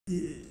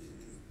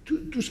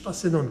tout se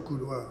passait dans le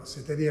couloir.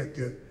 C'est-à-dire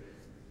que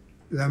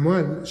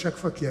chaque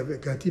fois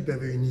qu'un type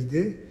avait une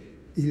idée,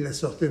 il la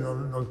sortait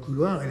dans le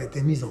couloir, elle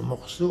était mise en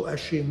morceaux,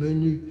 hachée,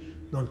 menue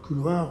dans le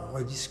couloir,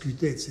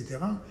 rediscutée, etc.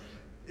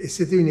 Et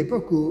c'était une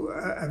époque où,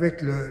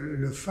 avec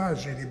le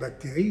phage et les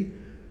bactéries,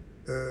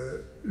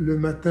 le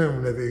matin,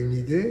 on avait une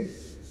idée,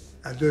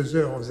 à 2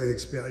 heures, on faisait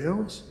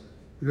l'expérience,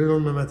 le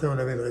lendemain matin, on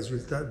avait le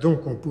résultat,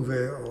 donc on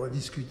pouvait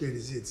rediscuter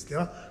les idées,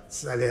 etc.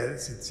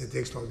 C'était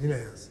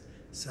extraordinaire.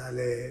 Ça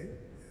allait...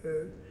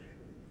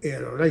 et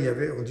alors là,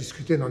 on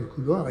discutait dans le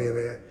couloir, et il y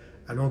avait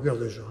à longueur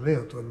de journée,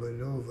 entre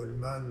Monod,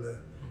 Wollman,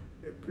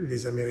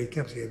 les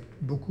Américains, parce qu'il y avait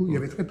beaucoup, il y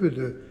avait très peu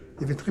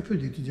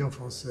d'étudiants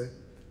français.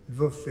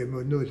 Lwoff et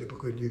Monod n'étaient pas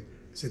connus.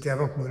 C'était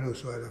avant que Monod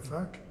soit à la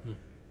fac.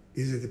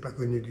 Ils n'étaient pas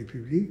connus du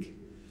public.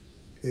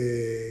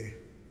 Et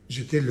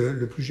j'étais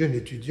le plus jeune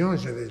étudiant,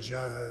 j'avais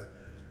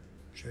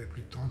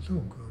plus de 30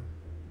 ans, quoi.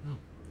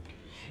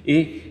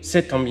 Et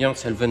cette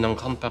ambiance, elle venait en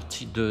grande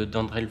partie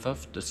d'André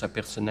Lwoff, de sa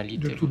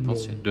personnalité, de tout le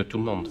monde. De tout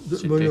le monde.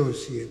 Monod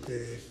aussi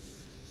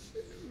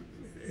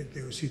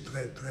était aussi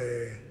très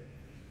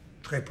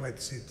près de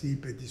ses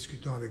types et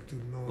discutant avec tout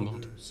le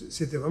monde.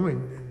 C'était vraiment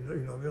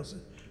une ambiance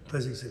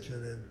très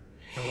exceptionnelle.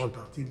 En grande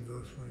partie de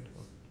Lwoff. Oui.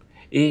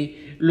 Et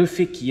le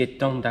fait qu'il y ait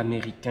tant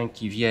d'Américains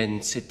qui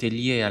viennent, c'était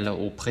lié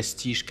au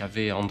prestige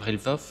qu'avait André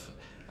Lwoff,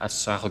 à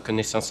sa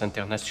reconnaissance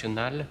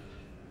internationale?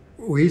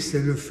 Oui,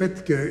 c'est le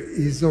fait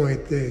qu'ils ont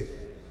été...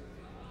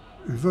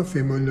 Lwoff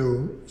et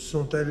Monod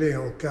sont allés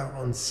en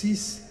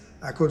 1946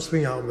 à Cold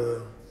Spring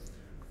Harbor.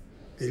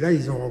 Et là,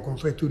 ils ont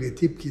rencontré tous les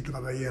types qui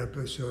travaillaient un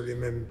peu sur les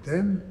mêmes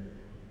thèmes.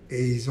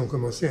 Et ils ont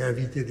commencé à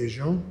inviter des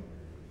gens.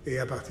 Et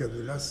à partir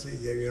de là,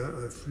 il y a eu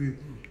un flux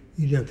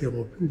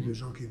ininterrompu de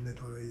gens qui venaient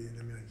travailler,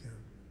 d'Américains.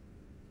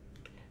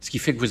 Ce qui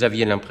fait que vous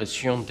aviez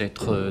l'impression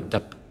d'être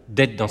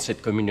dans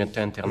cette communauté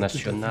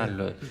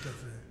internationale. Tout à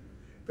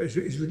fait.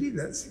 Je vous dis,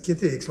 là, ce qui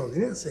était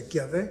extraordinaire, c'est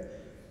qu'il n'y avait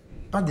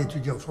pas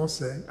d'étudiants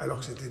français, alors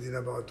que c'était des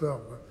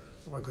laboratoires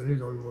reconnus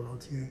dans le monde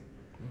entier.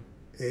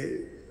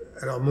 Et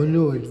alors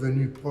Monod est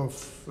devenu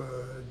prof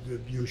de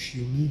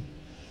biochimie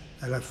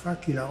à la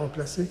fac. Il a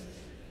remplacé,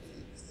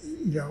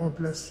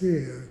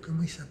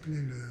 comment il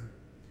s'appelait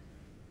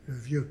le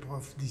vieux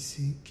prof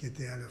d'ici, qui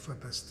était à la fois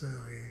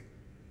pasteur et...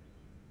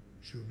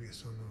 J'ai oublié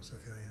son nom, ça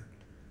fait rien.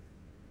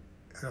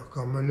 Alors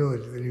quand Monod est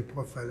devenu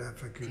prof à la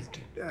faculté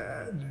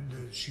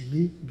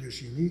de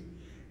biochimie,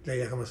 là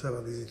il a commencé à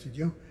avoir des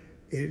étudiants,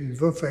 et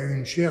Lwoff a eu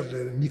une chaire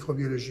de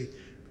microbiologie.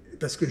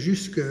 Parce que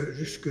jusque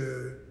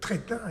très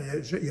tard,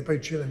 il n'y a pas eu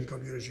de chaire de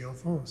microbiologie en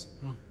France.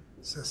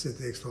 Ça,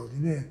 c'était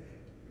extraordinaire.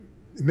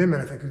 Même à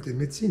la faculté de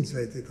médecine, ça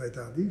a été très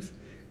tardif.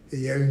 Et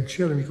il y a eu une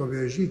chaire de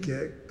microbiologie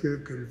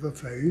que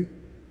Lwoff a eue,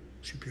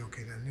 je ne sais plus en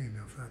quelle année,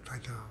 mais enfin très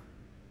tard.